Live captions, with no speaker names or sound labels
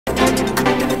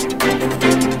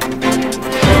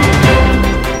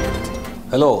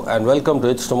Hello and welcome to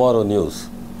It's Tomorrow News.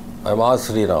 I'm R.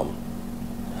 Sriram.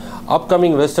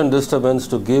 Upcoming Western disturbance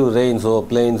to give rains over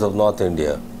plains of North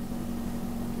India.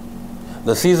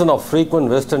 The season of frequent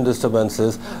Western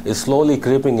disturbances is slowly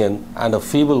creeping in, and a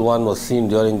feeble one was seen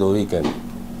during the weekend.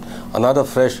 Another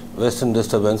fresh Western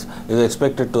disturbance is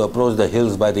expected to approach the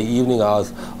hills by the evening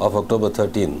hours of October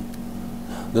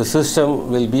 13. The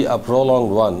system will be a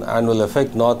prolonged one and will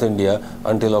affect North India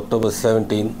until October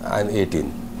 17 and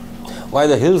 18. While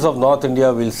the hills of North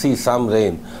India will see some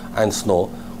rain and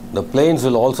snow, the plains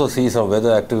will also see some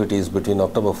weather activities between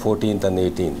October 14th and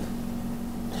 18th.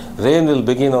 Rain will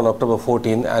begin on October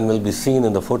 14 and will be seen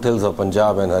in the foothills of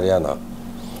Punjab and Haryana.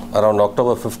 Around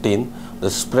October 15,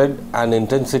 the spread and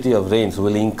intensity of rains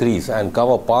will increase and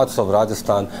cover parts of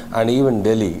Rajasthan and even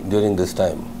Delhi during this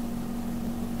time.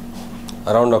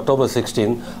 Around October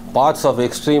 16, parts of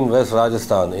extreme West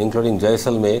Rajasthan, including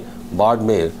Jaisalmer,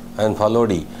 Bardmer and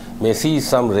Phalodi, may see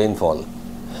some rainfall.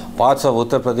 Parts of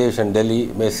Uttar Pradesh and Delhi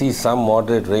may see some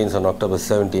moderate rains on October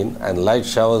 17, and light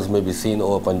showers may be seen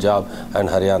over Punjab and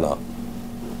Haryana.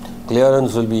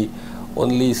 Clearance will be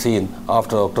only seen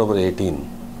after October 18.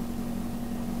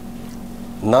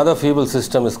 Another feeble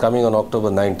system is coming on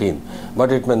October 19,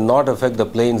 but it may not affect the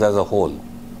plains as a whole.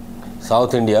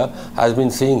 South India has been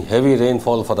seeing heavy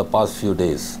rainfall for the past few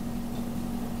days.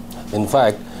 In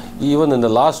fact, even in the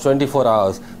last 24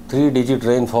 hours, 3-digit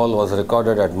rainfall was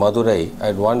recorded at Madurai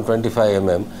at 125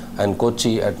 mm and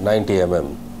Kochi at 90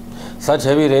 mm. Such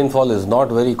heavy rainfall is not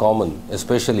very common,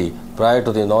 especially prior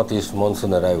to the northeast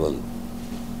monsoon arrival.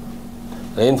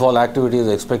 Rainfall activity is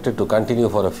expected to continue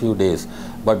for a few days,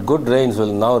 but good rains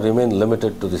will now remain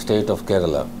limited to the state of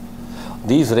Kerala.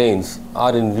 These rains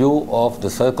are in view of the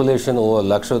circulation over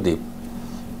Lakshadweep.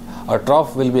 A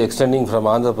trough will be extending from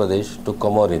Andhra Pradesh to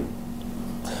Comorin.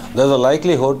 There is a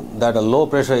likelihood that a low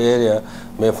pressure area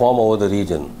may form over the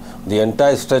region. The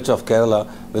entire stretch of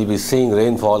Kerala will be seeing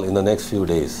rainfall in the next few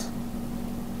days.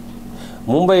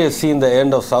 Mumbai has seen the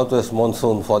end of southwest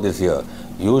monsoon for this year.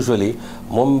 Usually,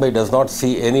 Mumbai does not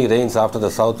see any rains after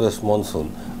the southwest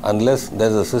monsoon unless there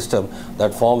is a system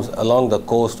that forms along the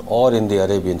coast or in the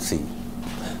Arabian Sea.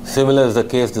 Similar is the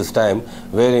case this time,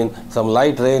 wherein some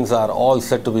light rains are all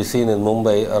set to be seen in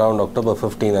Mumbai around October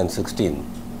 15 and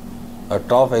 16. A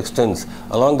trough extends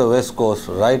along the west coast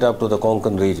right up to the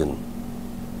Konkan region.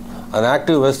 An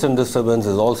active western disturbance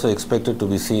is also expected to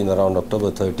be seen around October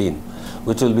 13,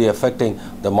 which will be affecting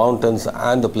the mountains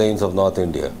and the plains of North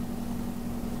India.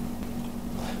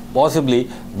 Possibly,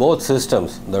 both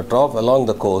systems, the trough along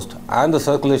the coast and the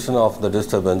circulation of the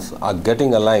disturbance, are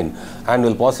getting aligned and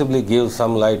will possibly give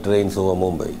some light rains over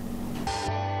Mumbai.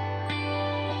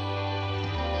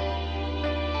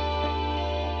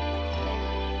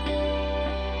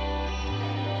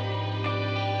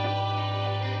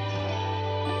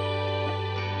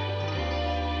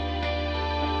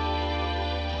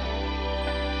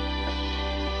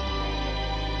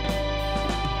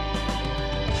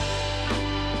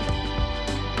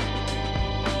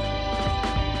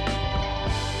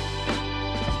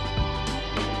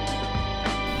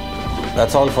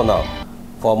 That's all for now.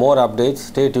 For more updates,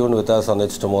 stay tuned with us on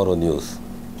It's Tomorrow News.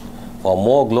 For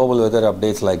more global weather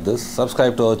updates like this,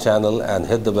 subscribe to our channel and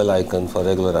hit the bell icon for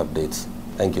regular updates.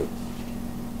 Thank you.